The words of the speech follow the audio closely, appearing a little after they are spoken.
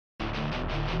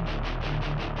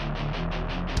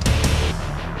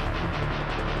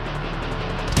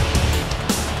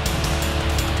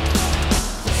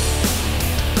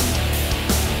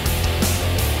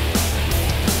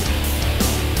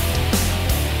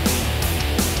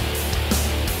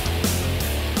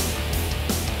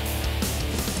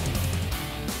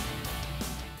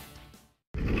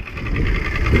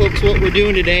Folks, what we're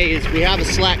doing today is we have a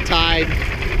slack tide.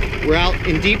 We're out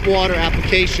in deep water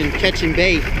application catching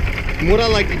bait. And what I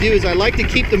like to do is I like to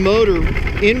keep the motor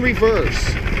in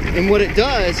reverse. And what it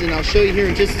does, and I'll show you here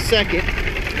in just a second,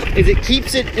 is it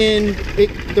keeps it in,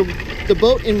 the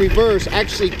boat in reverse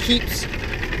actually keeps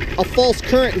a false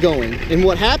current going. And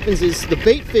what happens is the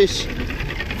bait fish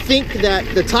think that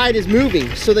the tide is moving.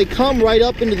 So they come right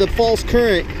up into the false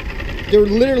current. They're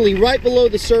literally right below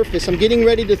the surface. I'm getting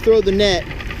ready to throw the net.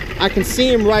 I can see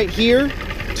them right here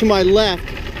to my left.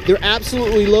 They're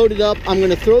absolutely loaded up. I'm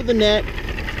gonna throw the net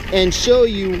and show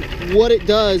you what it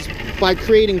does by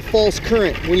creating false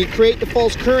current. When you create the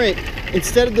false current,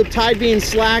 instead of the tide being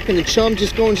slack and the chum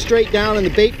just going straight down and the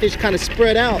bait fish kind of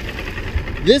spread out,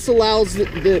 this allows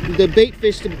the bait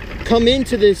fish to come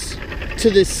into this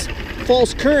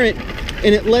false current,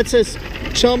 and it lets us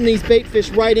chum these bait fish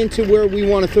right into where we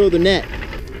want to throw the net.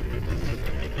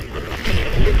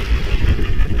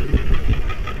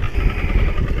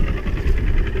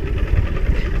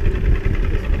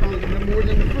 Probably gonna have more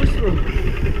than the first throw.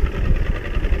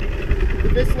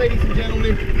 But this, ladies and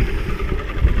gentlemen,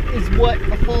 is what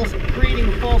creating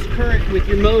a false current with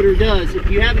your motor does. If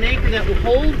you have an anchor that will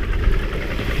hold,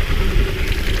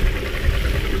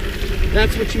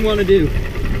 that's what you want to do.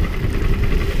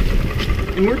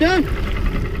 And we're done.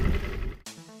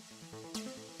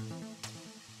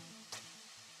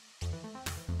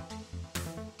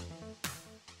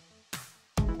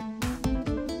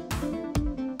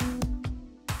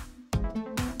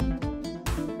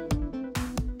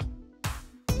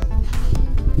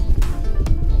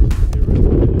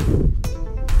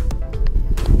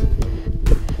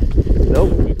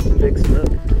 Nope, big snook.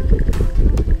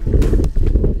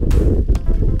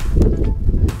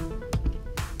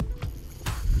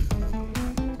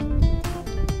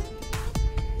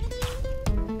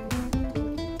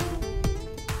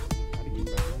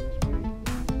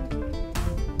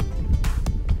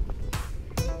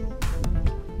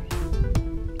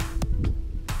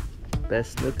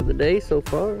 Best snook of the day so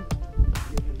far.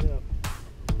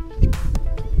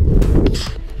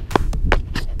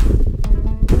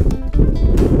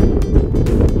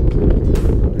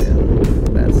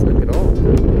 Bad snook at all.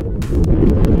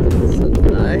 That's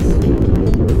nice.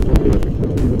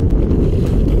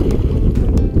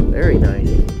 Very nice.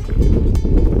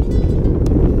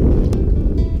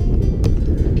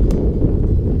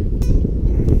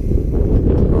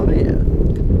 Oh yeah.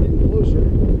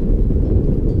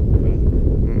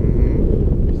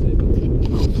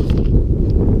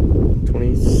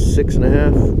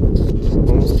 26.5,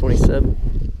 almost 27.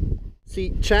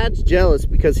 See, Chad's jealous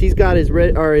because he's got his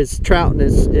his trout and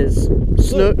his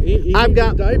snook. Look, I've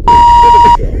got. I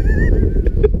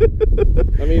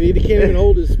mean, he can't even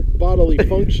hold his bodily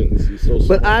functions. He's so small.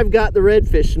 But I've got the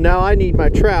redfish. Now I need my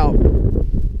trout.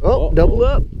 Oh, double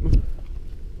up.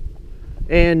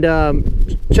 And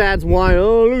Chad's whining.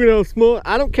 Oh, look at how small.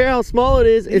 I don't care how small it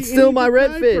is. It's still my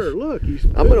redfish. Look,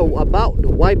 I'm about to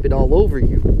wipe it all over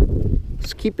you.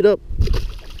 Just keep it up.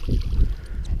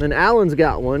 Then Alan's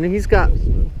got one, and he's got.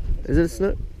 Is it a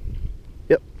snook?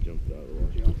 Yep. Jumped out of the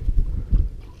water.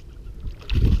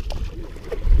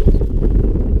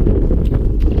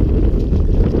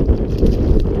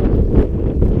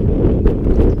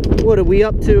 What are we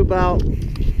up to? About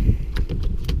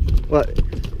what?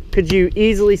 Could you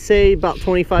easily say about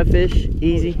 25 fish?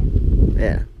 Easy.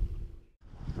 Yeah.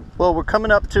 Well, we're coming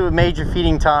up to a major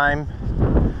feeding time.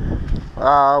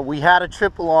 We had a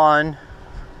triple on,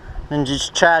 and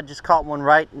Chad just caught one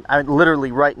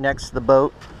literally right next to the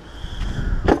boat.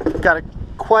 Got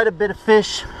quite a bit of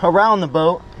fish around the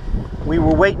boat. We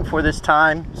were waiting for this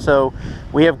time, so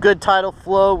we have good tidal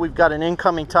flow. We've got an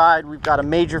incoming tide. We've got a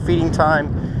major feeding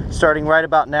time starting right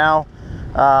about now.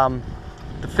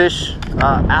 The fish,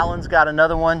 Alan's got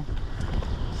another one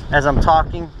as I'm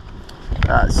talking.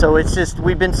 So it's just,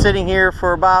 we've been sitting here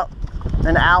for about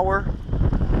an hour,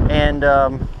 and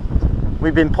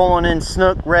we've been pulling in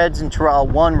snook, reds, and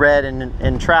one red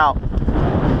and trout.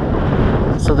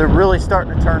 So they're really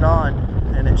starting to turn on,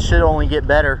 and it should only get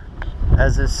better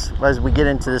as we get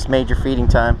into this major feeding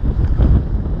time.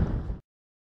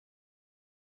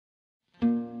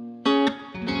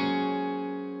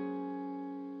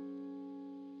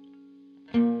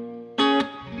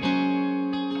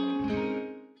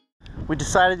 We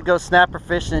decided to go snapper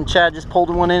fishing, and Chad just pulled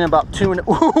one in about 2 and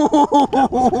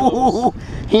ooh,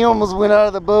 he almost went out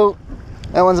of the boat.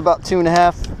 That one's about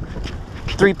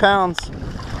 2.5, 3 pounds.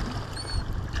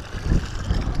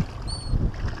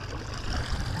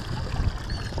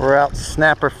 We're out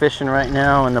snapper fishing right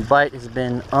now, and the bite has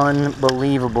been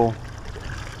unbelievable.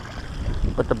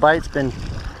 But the bite's been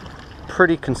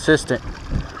pretty consistent.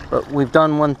 But we've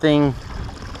done one thing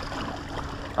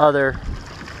other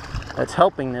that's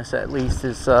helping this, at least,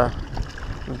 is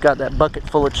we've got that bucket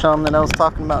full of chum that I was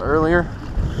talking about earlier,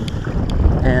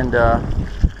 and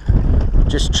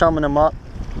just chumming them up.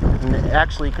 And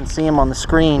actually you can see them on the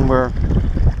screen where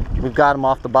we've got them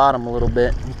off the bottom a little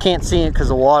bit. You can't see it because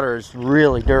the water is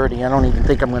really dirty. I don't even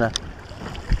think I'm gonna.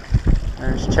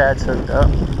 There's Chad's hooked up.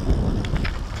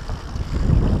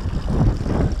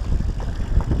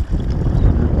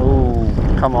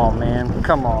 Oh, come on, man,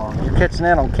 come on. You're catching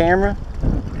that on camera?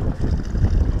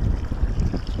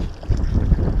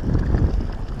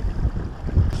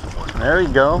 There you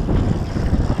go.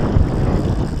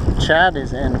 Chad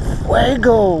is in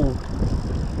fuego.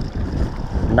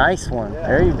 Nice one. Yeah.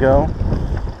 There you go.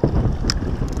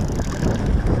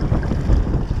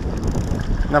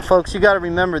 Now folks, you got to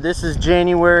remember, this is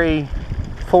January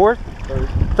 4th?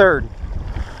 3rd.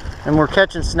 And we're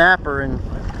catching snapper, and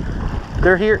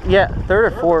they're here, yeah,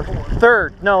 3rd or 4th?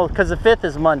 3rd, no, because the 5th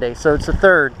is Monday, so it's the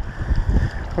 3rd.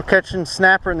 We're catching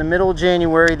snapper in the middle of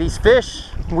January. These fish,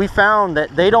 we found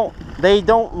that they don't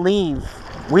leave.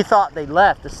 We thought they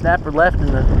left, the snapper left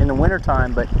in the winter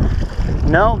time, but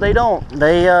no, they don't.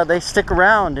 They stick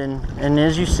around, and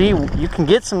as you see, you can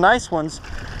get some nice ones,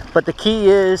 but the key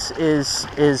is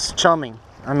chumming.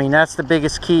 I mean, that's the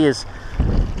biggest key, is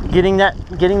getting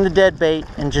the dead bait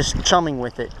and just chumming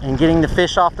with it, and getting the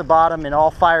fish off the bottom and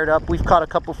all fired up. We've caught a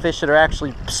couple fish that are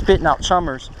actually spitting out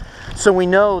chummers, so we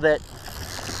know that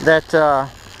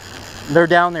they're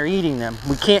down there eating them.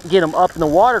 We can't get them up in the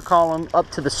water column up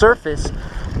to the surface,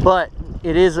 but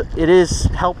it is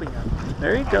helping them.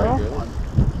 There you go.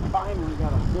 Finally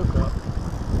got a hook up.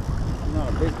 Not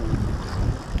a big one.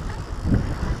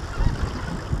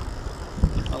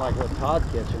 I like what Todd's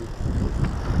catching.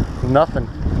 Nothing.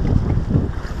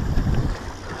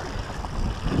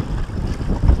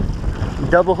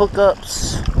 Double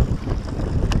hookups.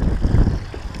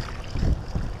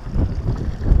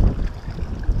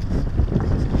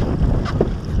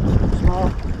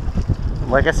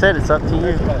 Like I said, it's up to you.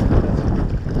 He's got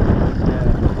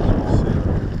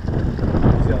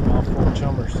a mouthful of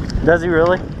chummers. Does he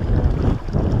really?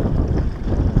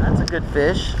 That's a good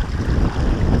fish.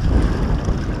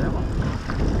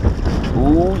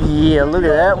 Oh yeah, look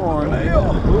at that one. Does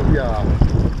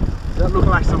that look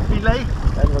like some filet?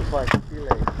 That looks like some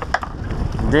filet.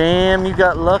 Damn, you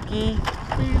got lucky.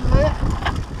 Filet.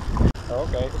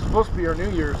 Okay, it's supposed to be our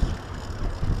New Year's.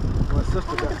 My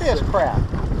sister got this crap.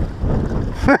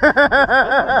 Down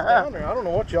there. I don't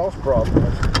know what y'all's problem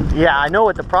is. Yeah, I know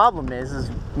what the problem is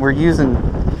we're using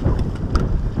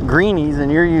greenies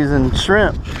and you're using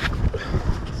shrimp.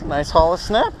 It's a nice haul of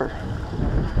snapper.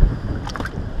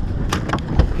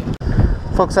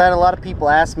 Folks, I had a lot of people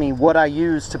ask me what I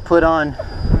use to put on.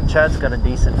 Chad's got a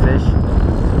decent fish.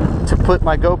 To put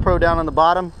my GoPro down on the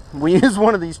bottom, we use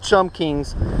one of these Chum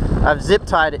Kings. I've zip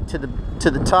tied it to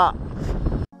the top.